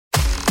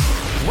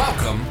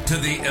Welcome to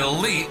the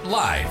Elite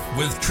Life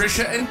with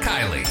Trisha and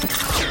Kylie.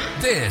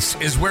 This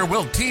is where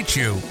we'll teach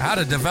you how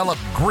to develop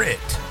grit,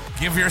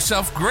 give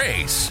yourself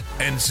grace,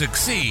 and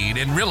succeed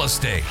in real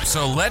estate.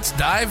 So let's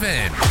dive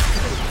in.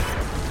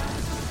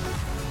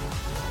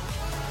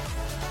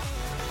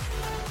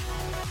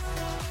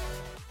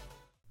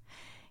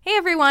 Hey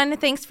everyone,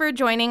 thanks for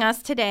joining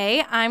us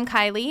today. I'm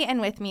Kylie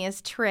and with me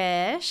is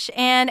Trish.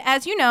 And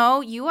as you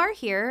know, you are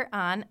here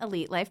on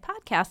Elite Life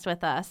Podcast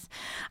with us.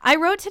 I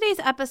wrote today's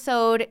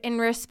episode in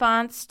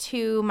response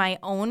to my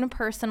own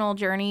personal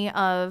journey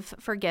of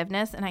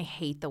forgiveness. And I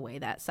hate the way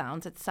that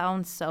sounds. It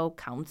sounds so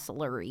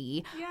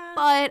counselor-y. Yeah.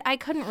 But I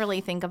couldn't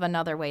really think of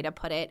another way to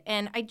put it.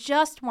 And I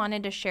just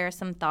wanted to share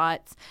some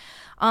thoughts.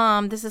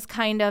 This is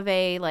kind of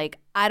a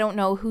I don't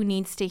know who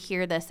needs to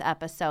hear this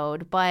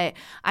episode, but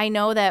I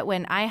know that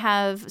when I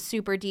have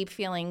super deep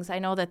feelings, I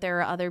know that there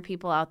are other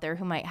people out there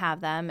who might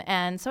have them.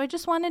 And so I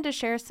just wanted to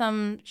share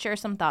some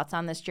thoughts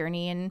on this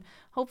journey and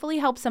hopefully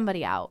help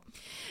somebody out.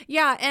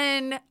 Yeah,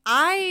 and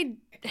I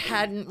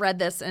hadn't read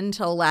this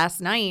until last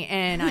night,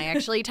 and I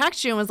actually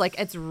texted you and was like,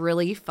 it's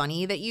really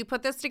funny that you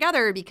put this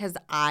together because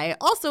I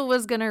also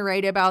was going to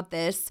write about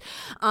this.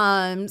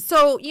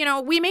 So,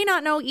 we may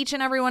not know each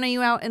and every one of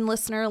you out in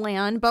listener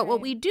land, but what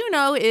we do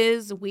know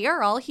is we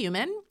are all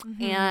human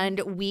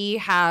and we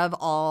have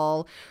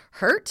all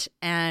hurt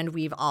and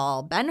we've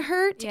all been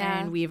hurt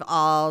and we've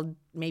all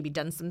maybe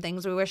done some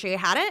things we wish we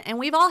hadn't, and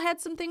we've all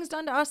had some things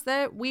done to us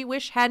that we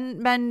wish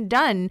hadn't been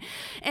done.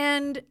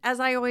 And as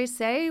I always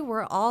say,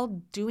 we're all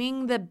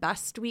doing the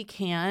best we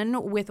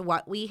can with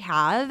what we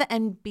have.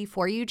 And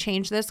before you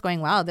change this going,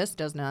 wow, this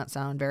does not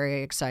sound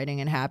very exciting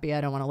and happy,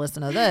 I don't want to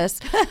listen to this,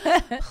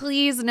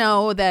 please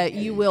know that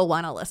you will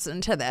want to listen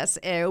to this.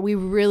 We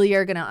really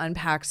are going to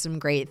unpack some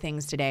great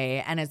things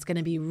today, and it's going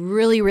to be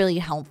really, really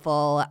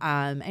helpful.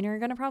 And you're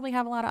going to probably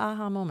have a lot of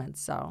aha moments.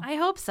 So I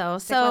hope so.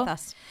 Stick with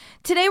us.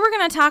 Today we're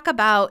going to talk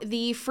about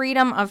the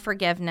freedom of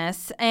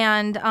forgiveness.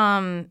 And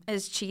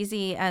as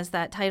cheesy as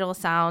that title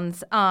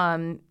sounds,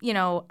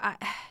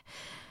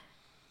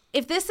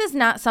 if this is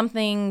not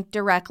something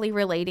directly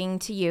relating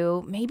to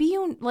you, maybe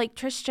you, like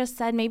Trish just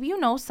said, maybe you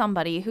know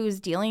somebody who's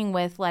dealing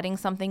with letting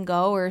something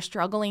go or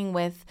struggling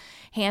with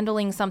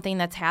handling something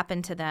that's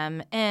happened to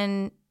them.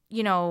 And,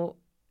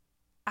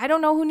 I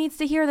don't know who needs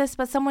to hear this,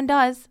 but someone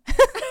does.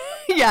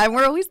 Yeah, and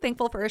we're always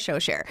thankful for a show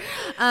share.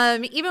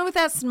 Even with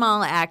that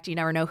small act, you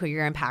never know who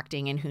you're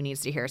impacting and who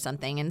needs to hear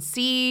something and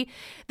see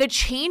the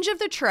change of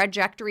the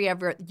trajectory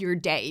of your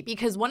day.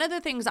 Because one of the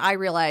things I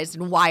realized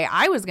and why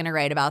I was going to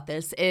write about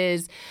this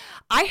is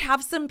I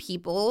have some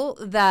people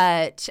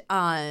that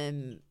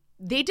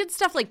they did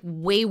stuff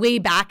way, way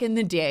back in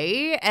the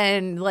day.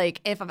 And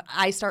if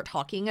I start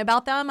talking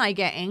about them, I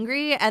get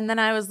angry. And then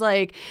I was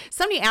like,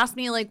 somebody asked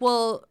me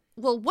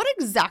well, what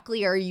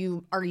exactly are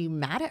you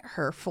mad at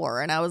her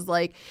for? And I was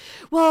like,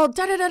 well,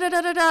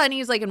 da-da-da-da-da-da. And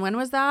he's like, and when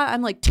was that?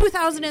 I'm like,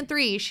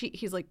 2003.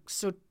 He's like,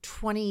 so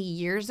 20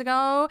 years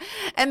ago?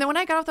 And then when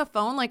I got off the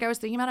phone, I was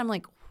thinking about it, I'm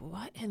like,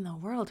 what in the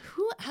world?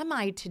 Who am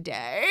I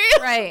today?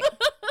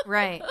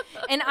 Right.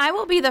 And I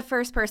will be the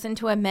first person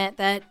to admit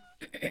that,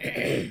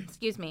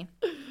 excuse me,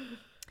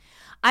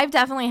 I've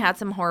definitely had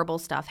some horrible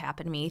stuff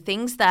happen to me,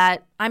 things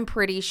that I'm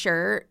pretty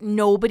sure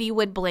nobody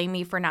would blame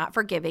me for not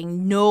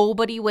forgiving.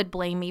 Nobody would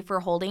blame me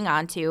for holding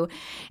on to.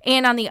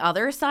 And on the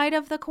other side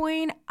of the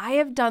coin, I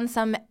have done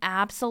some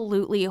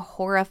absolutely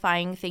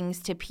horrifying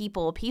things to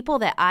people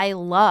that I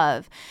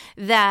love,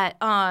 that,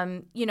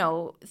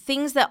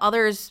 things that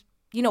others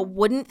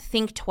wouldn't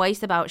think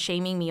twice about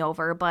shaming me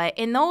over. But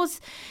in those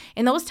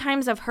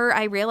times of hurt,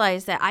 I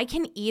realized that I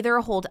can either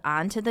hold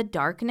on to the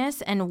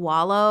darkness and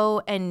wallow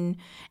and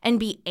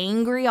be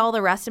angry all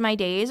the rest of my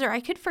days, or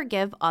I could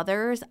forgive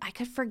others. I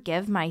could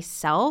forgive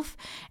myself,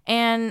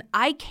 and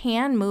I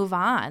can move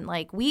on.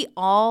 We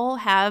all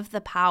have the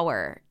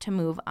power to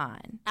move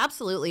on.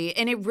 Absolutely.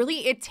 And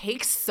it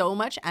takes so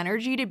much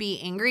energy to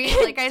be angry.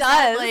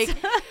 I said,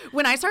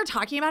 when I started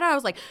talking about it, I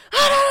was like,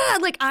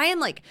 I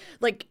am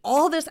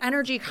all this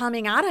energy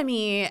coming out of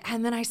me.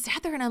 And then I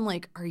sat there and I'm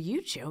like, are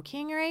you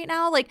joking right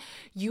now?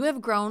 You have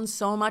grown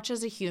so much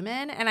as a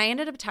human. And I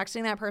ended up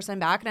texting that person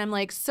back and I'm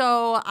like,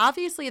 so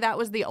obviously that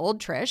was the old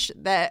Trish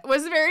that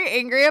was very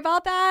angry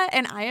about that.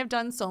 And I have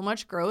done so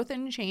much growth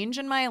and change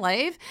in my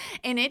life.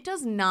 And it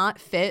does not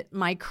fit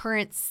my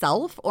current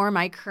self or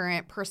my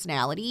current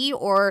personality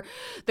or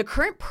the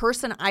current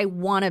person I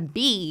want to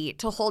be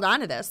to hold on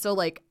to this.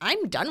 So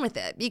I'm done with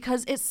it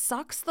because it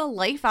sucks the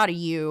life out of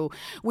you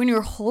when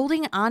you're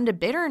holding on to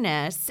bitterness.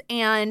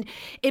 And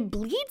it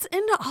bleeds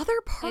into other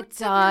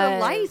parts of your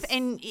life.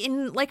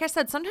 And like I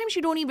said, sometimes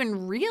you don't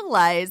even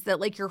realize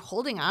that you're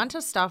holding on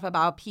to stuff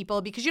about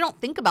people because you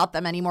don't think about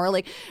them anymore.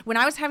 When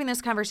I was having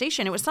this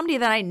conversation, it was somebody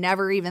that I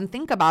never even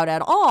think about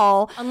at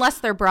all. Unless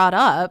they're brought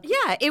up.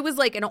 Yeah, it was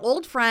an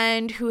old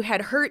friend who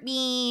had hurt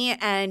me,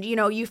 and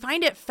you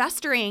find it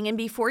festering, and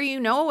before you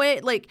know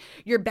it,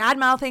 you're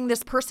bad-mouthing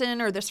this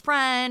person or this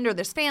friend or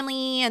this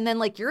family, and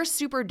then you're a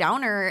super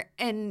downer,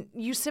 and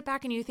you sit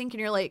back and you think,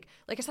 and you're like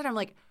I said, I'm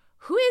like,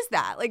 who is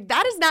that? Like,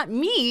 that is not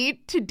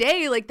me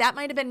today. Like, that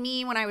might have been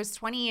me when I was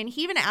 20. And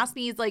he even asked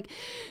me, he's like,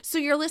 so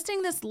you're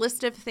listing this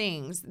list of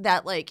things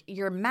that, like,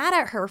 you're mad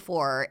at her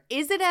for.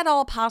 Is it at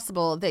all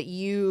possible that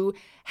you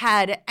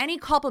had any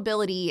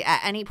culpability at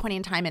any point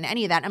in time in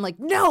any of that? And I'm like,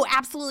 no,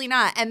 absolutely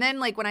not. And then,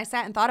 like, when I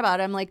sat and thought about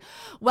it, I'm like,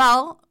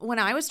 well, when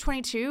I was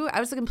 22, I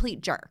was a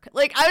complete jerk.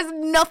 Like, I was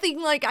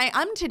nothing like I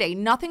am today.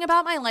 Nothing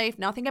about my life,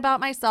 nothing about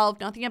myself,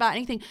 nothing about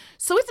anything.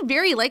 So it's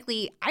very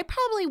likely I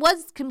probably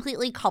was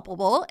completely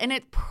culpable. And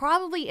it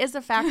probably is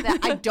a fact that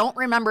I don't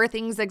remember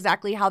things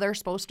exactly how they're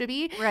supposed to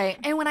be. Right.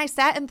 And when I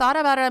sat and thought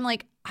about it, I'm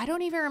like, I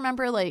don't even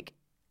remember, like,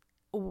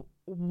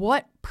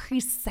 what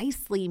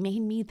precisely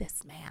made me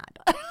this mad.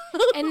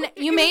 And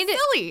you made it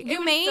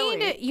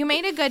silly. You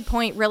made a good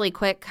point really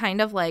quick, kind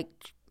of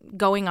like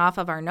going off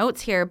of our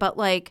notes here, but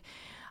like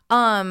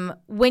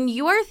when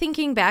you are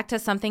thinking back to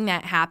something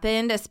that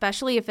happened,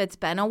 especially if it's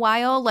been a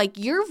while, like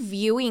you're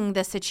viewing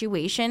the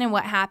situation and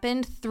what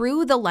happened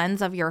through the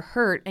lens of your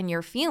hurt and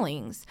your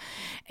feelings.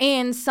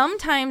 And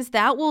sometimes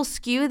that will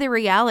skew the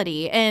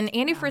reality. And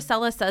Andy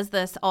Frisella says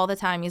this all the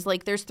time. He's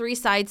like, there's 3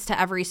 sides to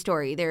every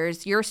story.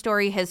 There's your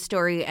story, his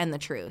story, and the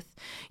truth.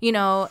 You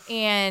know,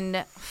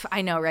 and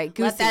I know, right?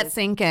 Let that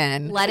sink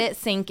in. Let it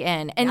sink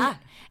in.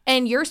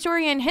 And your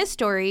story and his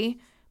story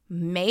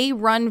may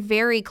run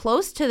very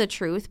close to the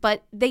truth,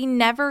 but they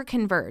never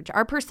converge.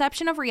 Our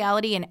perception of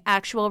reality and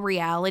actual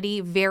reality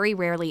very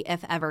rarely,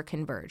 if ever,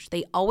 converge.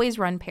 They always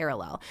run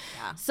parallel.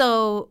 Yeah.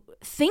 So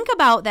think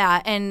about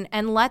that and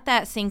let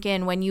that sink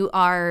in when you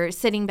are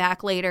sitting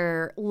back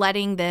later,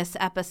 letting this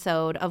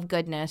episode of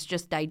goodness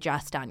just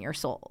digest on your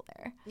soul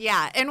there.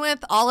 Yeah. And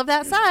with all of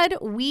that said,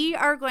 we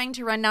are going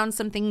to run down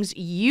some things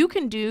you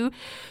can do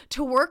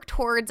to work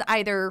towards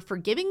either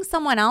forgiving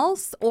someone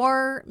else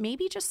or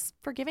maybe just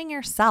forgiving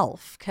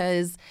yourself.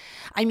 Because,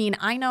 I mean,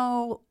 I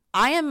know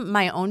I am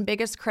my own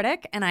biggest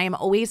critic, and I am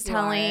always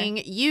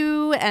telling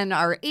you and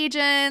our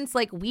agents,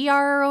 like, we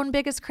are our own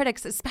biggest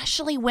critics,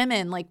 especially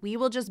women. Like, we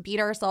will just beat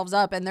ourselves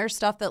up, and there's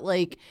stuff that,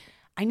 like,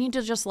 I need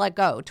to just let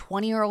go.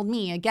 20-year-old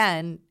me,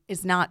 again,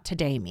 is not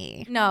today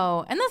me.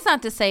 No, and that's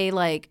not to say,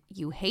 like,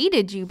 you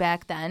hated you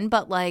back then,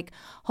 but, like,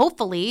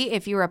 hopefully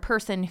if you're a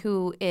person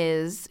who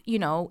is, you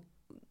know,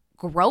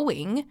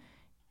 growing,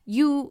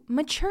 you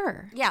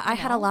mature. Yeah, I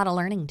had a lot of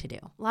learning to do.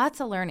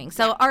 Lots of learning.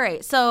 So, all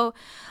right. So,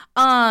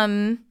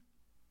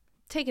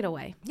 take it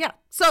away. Yeah.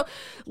 So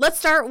let's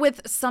start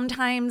with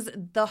sometimes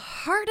the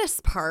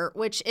hardest part,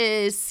 which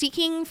is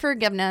seeking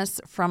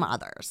forgiveness from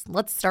others.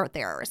 Let's start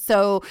there.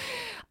 So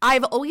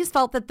I've always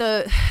felt that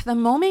the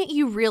moment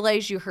you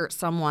realize you hurt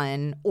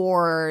someone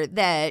or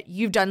that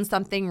you've done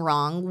something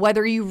wrong,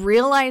 whether you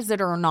realize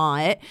it or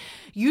not,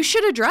 you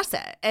should address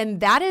it. And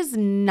that is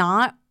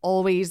not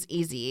always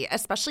easy,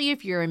 especially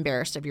if you're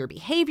embarrassed of your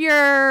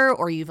behavior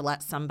or you've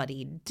let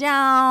somebody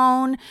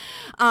down.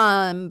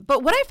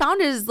 But what I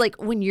found is,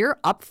 like, when you're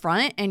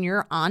upfront and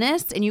you're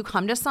honest and you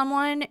come to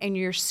someone and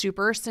you're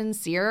super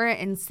sincere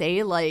and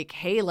say, like,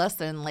 hey,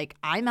 listen, like,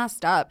 I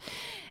messed up.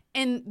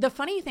 And the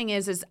funny thing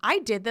is I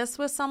did this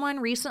with someone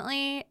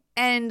recently,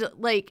 and,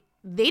 like,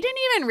 they didn't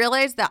even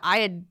realize that I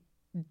had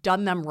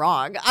done them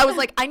wrong. I was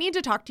like, I need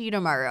to talk to you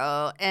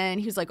tomorrow. And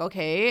he was like,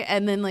 okay.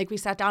 And then, like, we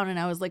sat down and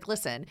I was like,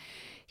 listen,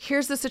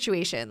 here's the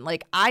situation.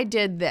 Like, I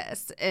did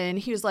this. And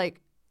he was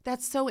like,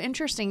 that's so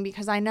interesting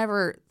because I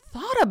never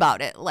thought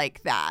about it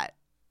like that.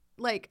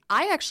 Like,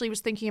 I actually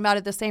was thinking about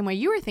it the same way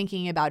you were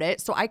thinking about it.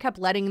 So I kept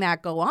letting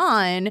that go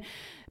on.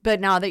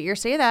 But now that you're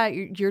saying that,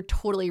 you're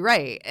totally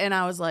right. And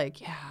I was like,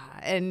 yeah.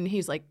 And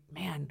he's like,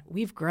 man,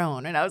 we've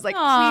grown. And I was like, we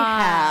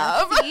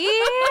have.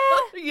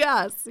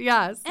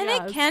 Yes. And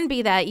it can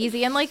be that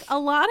easy. And, like, a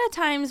lot of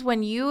times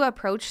when you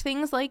approach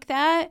things like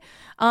that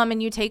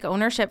and you take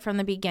ownership from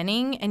the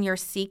beginning and you're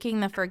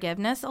seeking the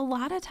forgiveness, a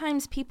lot of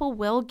times people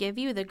will give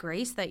you the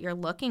grace that you're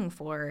looking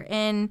for.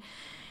 And,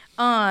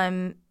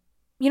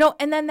 you know,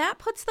 and then that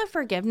puts the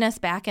forgiveness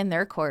back in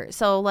their court.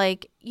 So,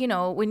 like, you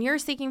know, when you're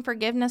seeking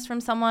forgiveness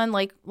from someone,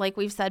 like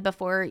we've said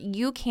before,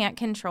 you can't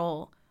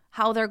control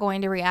how they're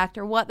going to react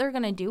or what they're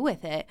going to do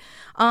with it.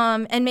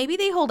 And maybe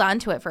they hold on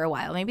to it for a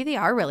while. Maybe they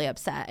are really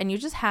upset and you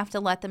just have to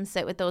let them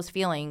sit with those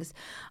feelings.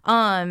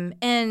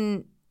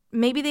 And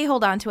maybe they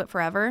hold on to it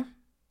forever.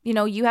 You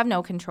know, you have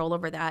no control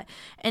over that.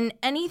 And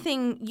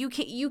anything, you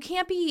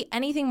can't be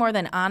anything more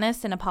than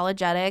honest and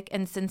apologetic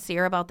and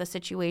sincere about the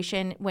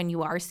situation when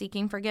you are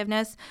seeking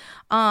forgiveness.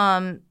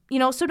 You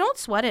know, so don't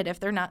sweat it if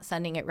they're not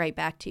sending it right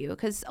back to you.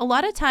 Because a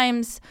lot of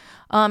times,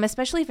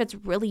 especially if it's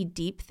really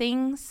deep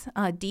things,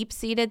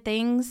 deep-seated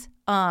things,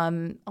 a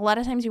lot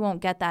of times you won't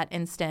get that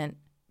instant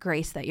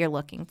grace that you're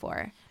looking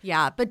for.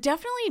 Yeah, but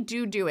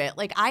definitely do it.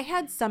 Like, I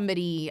had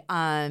somebody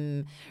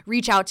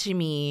reach out to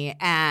me,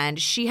 and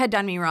she had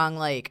done me wrong,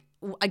 like,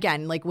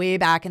 again, like way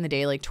back in the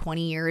day, like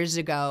 20 years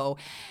ago.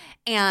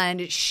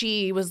 And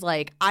she was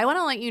like, I want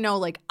to let you know,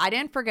 like, I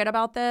didn't forget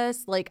about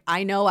this. Like,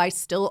 I know I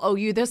still owe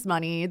you this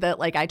money that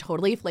like I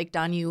totally flaked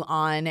on you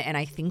on, and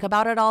I think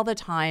about it all the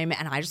time.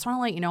 And I just want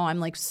to let you know I'm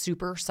like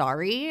super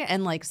sorry.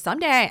 And like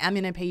someday I'm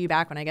going to pay you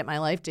back when I get my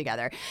life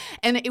together.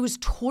 And it was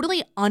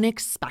totally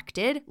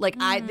unexpected. Like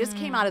this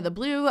came out of the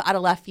blue, out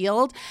of left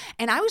field.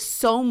 And I was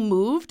so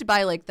moved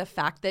by like the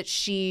fact that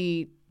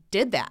she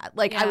did that.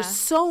 Like I was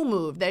so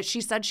moved that she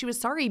said she was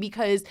sorry,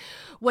 because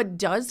what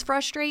does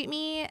frustrate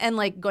me, and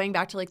like going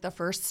back to like the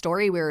first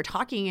story we were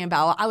talking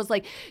about, I was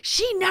like,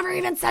 she never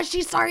even said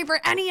she's sorry for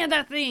any of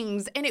the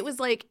things. And it was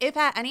like, if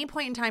at any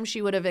point in time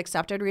she would have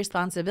accepted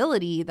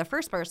responsibility, the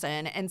first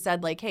person, and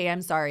said like, hey,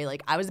 I'm sorry,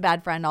 like I was a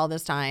bad friend all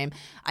this time,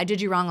 I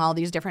did you wrong all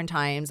these different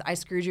times, I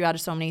screwed you out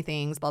of so many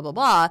things, blah blah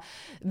blah,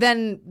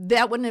 then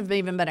that wouldn't have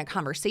even been a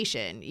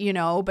conversation, you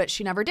know. But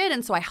she never did,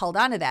 and so I held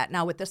on to that.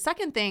 Now with the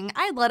second thing,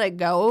 I let it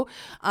go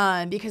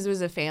because it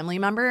was a family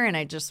member and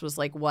I just was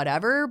like,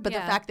 whatever. But the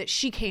fact that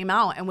she came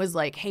out and was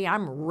like, hey,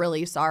 I'm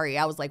really sorry,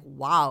 I was like,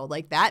 wow,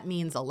 like that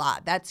means a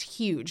lot. That's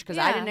huge, because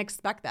I didn't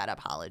expect that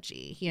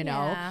apology, you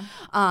know?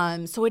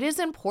 So it is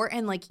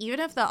important, like even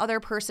if the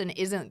other person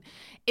isn't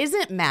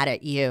mad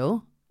at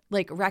you,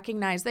 like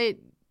recognize that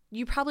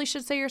you probably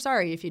should say you're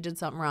sorry if you did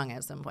something wrong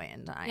at some point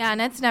in time. Yeah,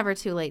 and it's never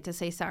too late to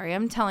say sorry.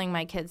 I'm telling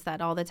my kids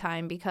that all the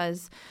time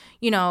because,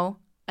 you know,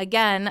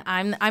 again,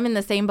 I'm in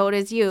the same boat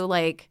as you.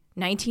 Like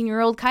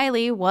 19-year-old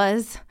Kylie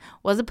was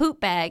a poop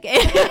bag.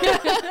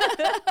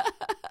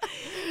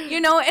 You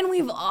know, and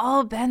we've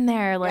all been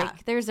there.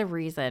 Like there's a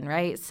reason,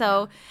 right?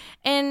 So,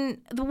 and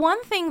the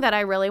one thing that I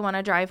really want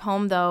to drive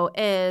home though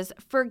is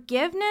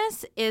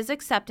forgiveness is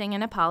accepting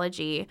an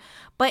apology,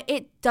 but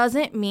it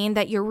doesn't mean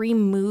that you're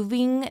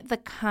removing the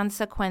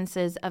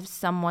consequences of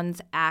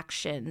someone's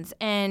actions.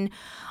 And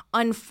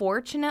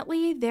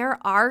unfortunately, there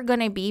are going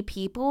to be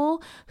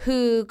people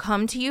who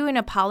come to you and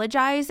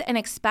apologize and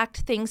expect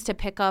things to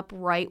pick up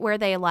right where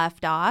they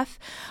left off.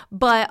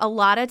 But a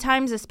lot of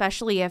times,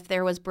 especially if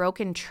there was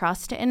broken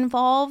trust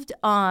involved,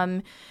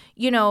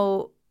 you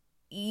know,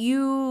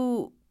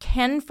 you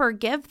can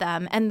forgive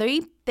them, and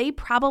they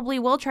probably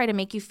will try to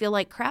make you feel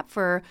like crap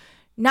for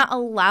not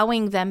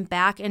allowing them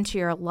back into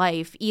your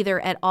life either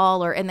at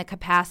all or in the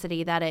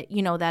capacity that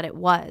it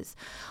was.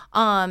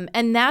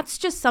 And that's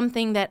just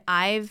something that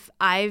I've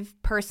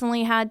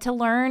personally had to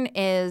learn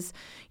is,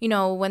 you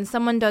know, when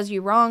someone does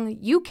you wrong,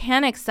 you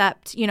can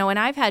accept, you know, and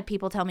I've had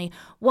people tell me,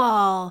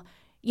 well,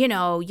 you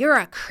know, you're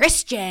a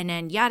Christian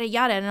and yada,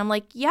 yada. And I'm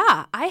like,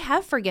 yeah, I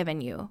have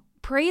forgiven you.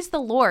 Praise the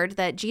Lord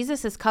that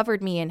Jesus has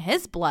covered me in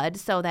his blood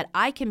so that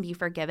I can be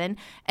forgiven,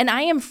 and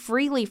I am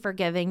freely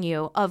forgiving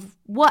you of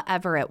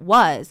whatever it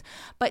was.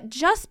 But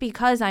just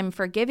because I'm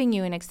forgiving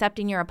you and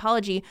accepting your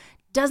apology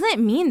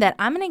doesn't mean that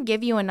I'm going to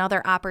give you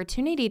another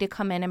opportunity to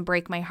come in and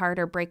break my heart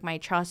or break my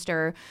trust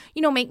or,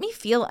 you know, make me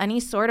feel any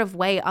sort of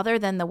way other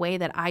than the way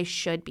that I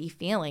should be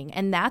feeling.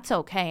 And that's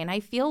okay. And I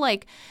feel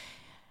like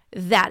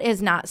that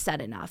is not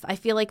said enough. I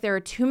feel like there are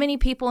too many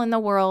people in the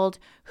world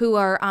who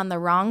are on the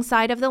wrong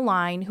side of the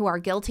line, who are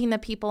guilting the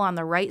people on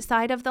the right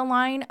side of the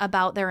line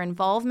about their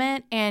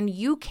involvement, and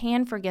you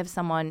can forgive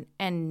someone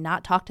and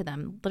not talk to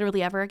them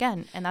literally ever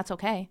again, and that's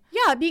okay.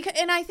 Yeah,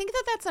 and I think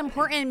that that's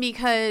important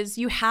because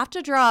you have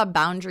to draw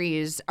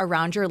boundaries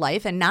around your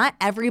life, and not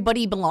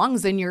everybody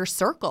belongs in your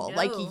circle. No.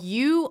 Like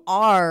you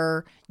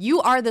are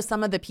the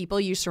sum of the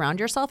people you surround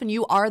yourself, and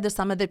you are the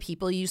sum of the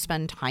people you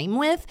spend time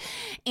with,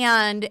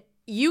 and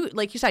you,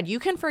 like you said, you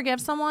can forgive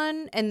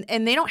someone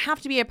and they don't have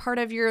to be a part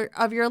of your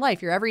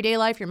life, your everyday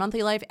life, your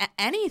monthly life,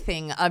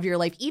 anything of your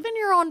life, even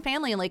your own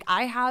family. Like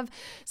I have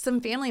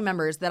some family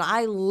members that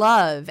I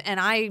love and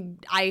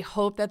I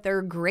hope that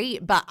they're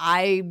great, but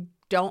I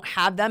don't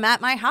have them at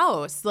my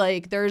house.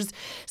 Like there's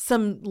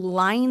some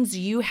lines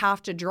you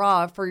have to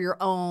draw for your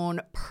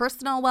own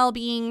personal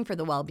well-being, for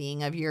the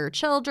well-being of your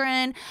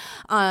children.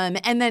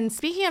 And then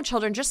speaking of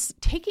children, just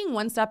taking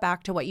one step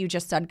back to what you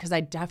just said, because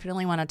I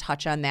definitely want to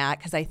touch on that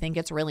because I think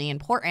it's really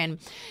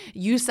important.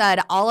 You said,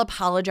 I'll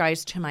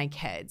apologize to my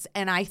kids.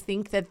 And I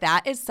think that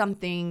that is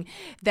something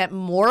that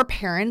more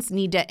parents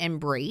need to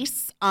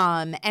embrace.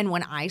 And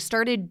when I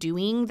started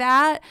doing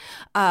that,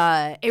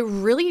 it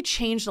really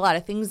changed a lot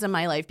of things in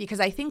my life,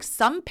 because I think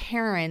some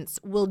parents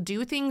will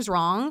do things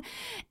wrong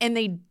and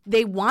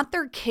they want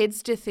their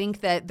kids to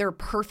think that they're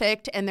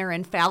perfect and they're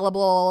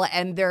infallible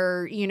and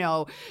they're, you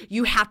know,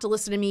 you have to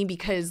listen to me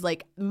because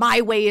like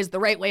my way is the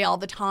right way all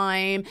the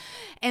time.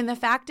 And the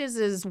fact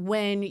is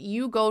when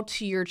you go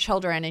to your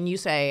children and you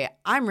say,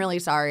 I'm really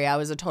sorry, I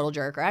was a total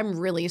jerk, or I'm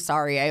really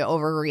sorry, I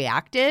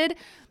overreacted,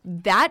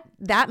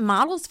 that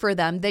models for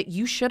them that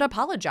you should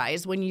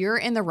apologize when you're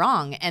in the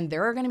wrong. And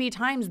there are going to be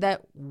times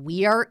that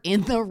we are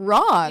in the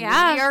wrong.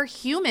 Yeah. We are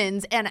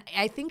humans. And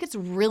I think it's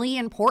really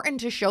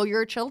important to show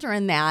your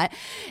children that.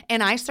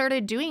 And I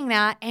started doing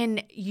that.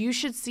 And you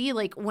should see,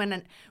 like,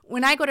 when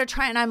I go to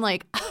try and I'm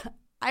like,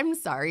 I'm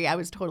sorry. I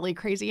was totally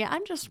crazy.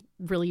 I'm just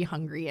really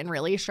hungry and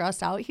really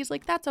stressed out. He's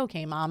like, that's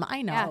okay, Mom.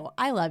 I know. Yeah.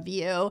 I love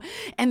you.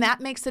 And that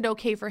makes it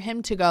okay for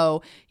him to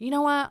go, you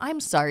know what? I'm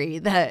sorry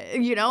that,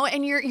 and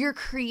you're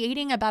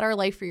creating a better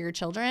life for your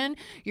children.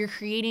 You're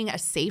creating a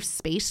safe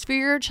space for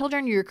your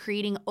children. You're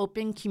creating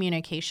open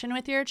communication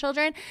with your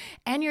children,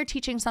 and you're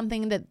teaching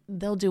something that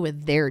they'll do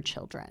with their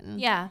children.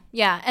 Yeah.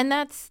 Yeah. And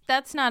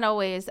that's not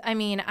always, I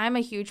mean, I'm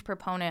a huge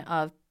proponent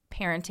of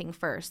parenting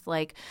first.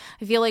 Like,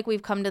 I feel like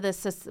we've come to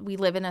this, we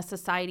live in a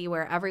society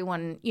where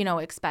everyone,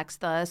 expects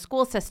the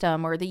school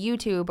system or the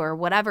YouTube or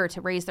whatever to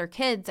raise their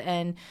kids.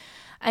 And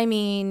I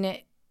mean,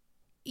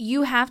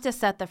 you have to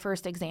set the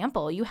first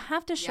example. You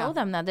have to show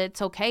them that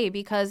it's okay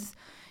because,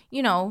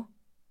 you're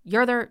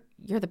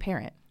the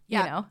parent.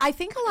 Yeah, I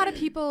think a lot of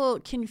people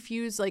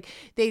confuse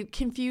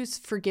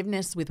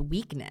forgiveness with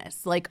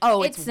weakness. Like,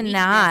 oh, it's weakness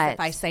not. If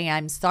I say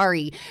I'm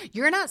sorry.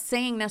 You're not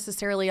saying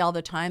necessarily all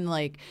the time,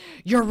 like,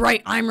 you're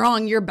right, I'm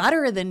wrong, you're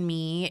better than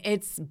me.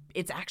 It's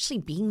actually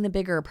being the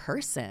bigger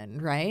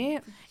person, right?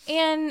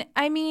 And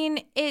I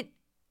mean,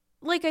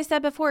 like I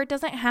said before, it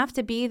doesn't have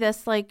to be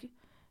this like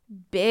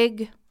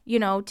big,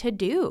 to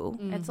do.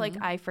 Mm-hmm. It's like,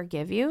 I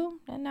forgive you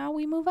and now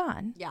we move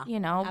on. Yeah.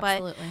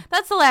 But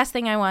that's the last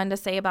thing I wanted to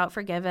say about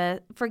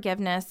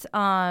forgiveness.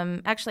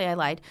 Actually, I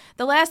lied.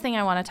 The last thing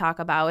I want to talk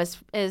about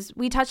is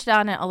we touched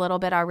on it a little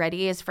bit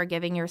already, is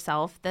forgiving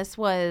yourself. This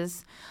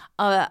was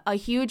a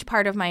huge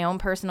part of my own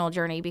personal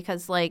journey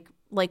because like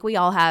we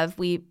all have,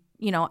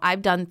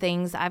 I've done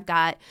things. I've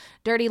got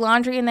dirty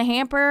laundry in the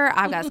hamper.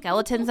 I've got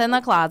skeletons in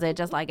the closet,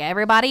 just like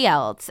everybody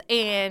else.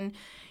 And,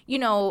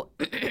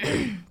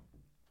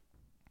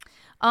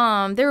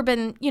 there have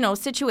been,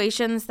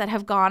 situations that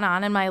have gone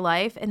on in my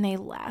life and they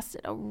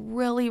lasted a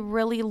really,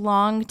 really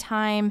long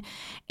time.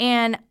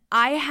 And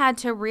I had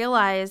to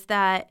realize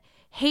that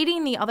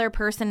hating the other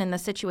person in the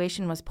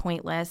situation was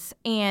pointless,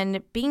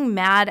 and being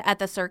mad at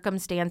the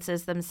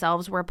circumstances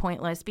themselves were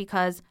pointless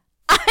because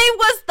I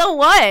was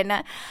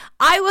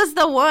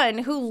the one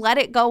who let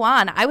it go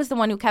on. I was the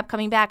one who kept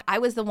coming back. I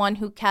was the one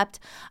who kept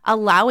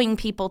allowing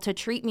people to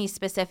treat me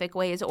specific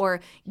ways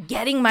or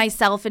getting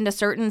myself into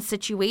certain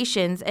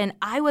situations. And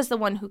I was the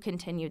one who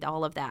continued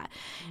all of that.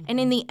 Mm-hmm. And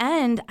in the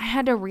end, I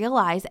had to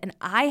realize and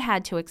I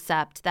had to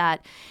accept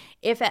that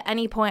if at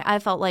any point I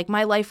felt like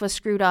my life was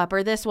screwed up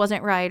or this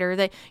wasn't right or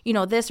that,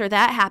 this or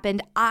that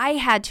happened, I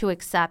had to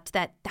accept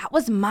that that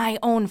was my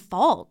own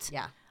fault.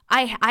 Yeah.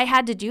 I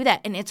had to do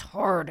that, and it's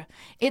hard.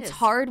 It's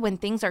hard when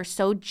things are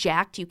so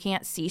jacked you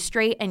can't see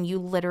straight and you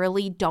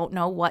literally don't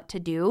know what to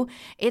do.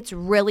 It's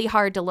really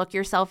hard to look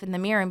yourself in the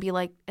mirror and be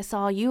like, it's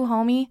all you,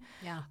 homie.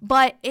 Yeah.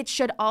 But it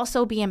should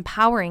also be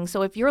empowering.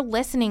 So if you're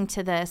listening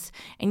to this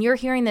and you're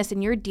hearing this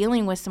and you're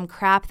dealing with some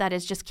crap that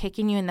is just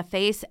kicking you in the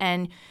face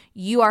and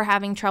you are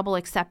having trouble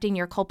accepting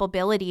your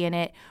culpability in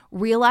it,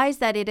 realize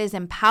that it is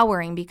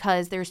empowering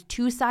because there's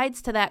two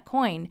sides to that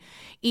coin.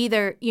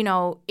 Either,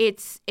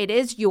 it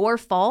is your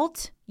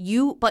fault,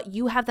 but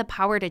you have the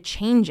power to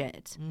change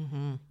it.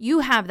 Mm-hmm. You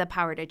have the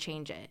power to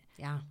change it.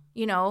 Yeah.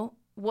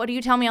 What do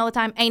you tell me all the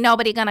time? Ain't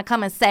nobody gonna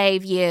come and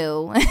save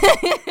you.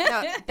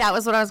 That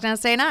was what I was going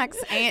to say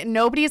next.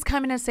 Nobody's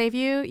coming to save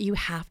you. You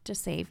have to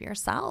save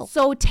yourself.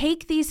 So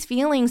take these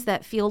feelings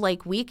that feel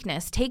like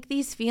weakness, take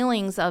these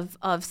feelings of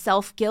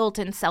self-guilt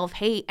and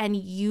self-hate and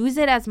use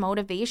it as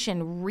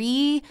motivation.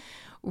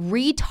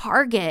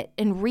 Retarget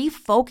and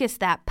refocus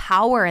that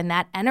power and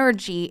that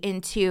energy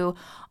into,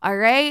 all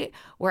right,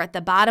 we're at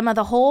the bottom of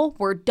the hole.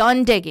 We're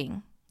done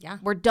digging. Yeah.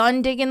 We're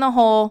done digging the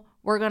hole.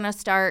 We're going to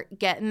start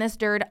getting this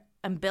dirt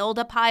and build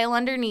a pile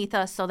underneath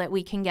us so that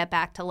we can get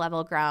back to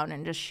level ground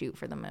and just shoot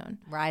for the moon.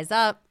 Rise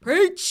up.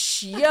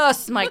 Preach.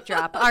 Yes, mic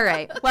drop. All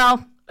right.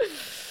 Well,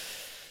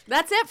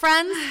 that's it,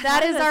 friends.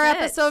 That is our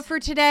episode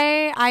for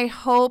today. I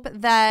hope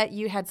that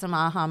you had some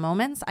aha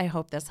moments. I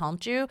hope this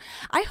helped you.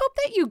 I hope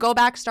that you go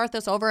back, start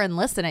this over, and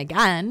listen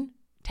again.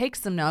 Take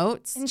some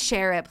notes. And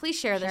share it. Please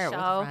share the show. It with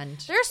a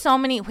friend. There's so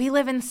many. We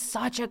live in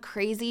such a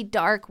crazy,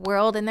 dark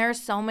world, and there are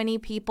so many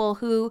people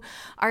who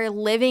are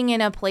living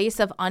in a place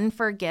of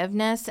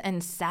unforgiveness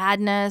and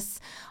sadness.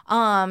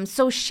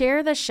 So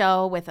share the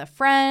show with a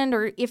friend,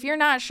 or if you're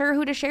not sure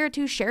who to share it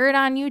to, share it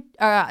on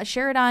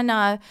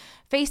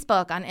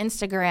Facebook, on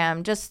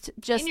Instagram. Just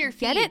in your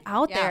get feed. it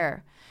out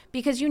there.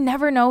 Because you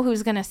never know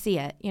who's going to see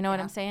it. You know what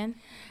I'm saying?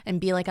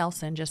 And be like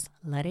Elson, just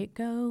let it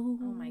go.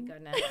 Oh, my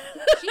goodness.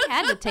 She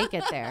had to take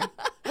it there.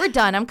 We're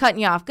done. I'm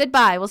cutting you off.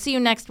 Goodbye. We'll see you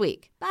next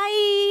week.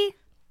 Bye.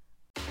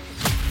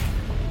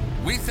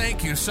 We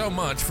thank you so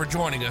much for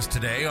joining us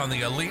today on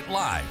the Elite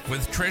Live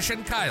with Trish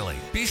and Kylie.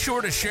 Be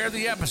sure to share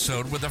the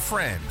episode with a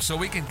friend so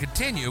we can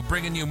continue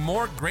bringing you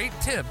more great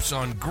tips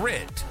on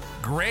grit,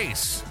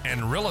 grace,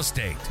 and real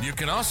estate. You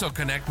can also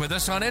connect with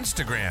us on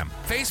Instagram,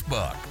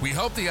 Facebook. We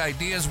hope the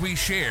ideas we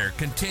share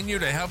continue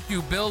to help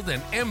you build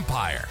an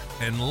empire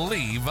and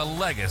leave a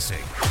legacy.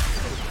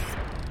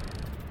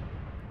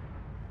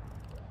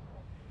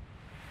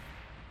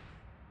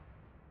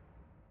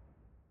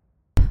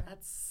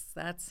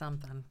 That's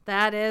something.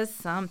 That is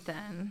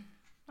something.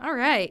 All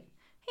right.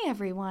 Hey,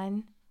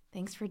 everyone.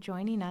 Thanks for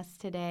joining us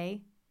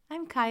today.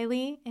 I'm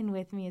Kylie, and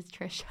with me is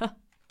Trisha.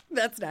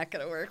 That's not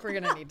going to work. We're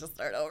going to need to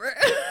start over.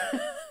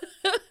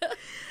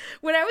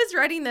 When I was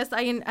writing this,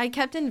 I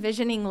kept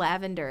envisioning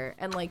lavender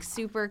and like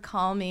super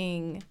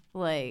calming,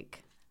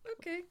 like,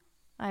 Okay.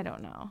 I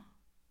don't know.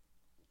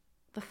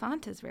 The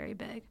font is very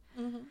big.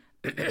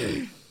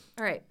 Mm-hmm.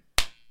 All right.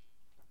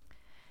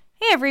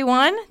 Hey,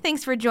 everyone.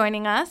 Thanks for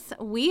joining us.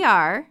 We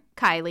are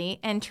Kylie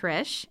and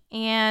Trish.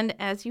 And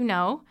as you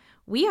know,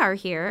 we are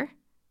here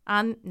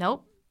on...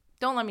 Nope.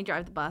 Don't let me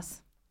drive the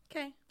bus.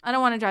 Okay. I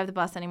don't want to drive the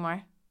bus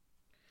anymore.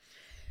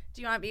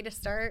 Do you want me to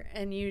start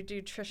and you do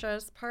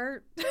Trisha's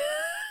part?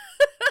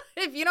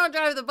 If you don't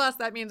drive the bus,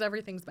 that means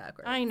everything's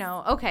backwards. I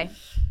know. Okay.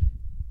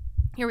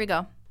 Here we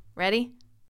go. Ready?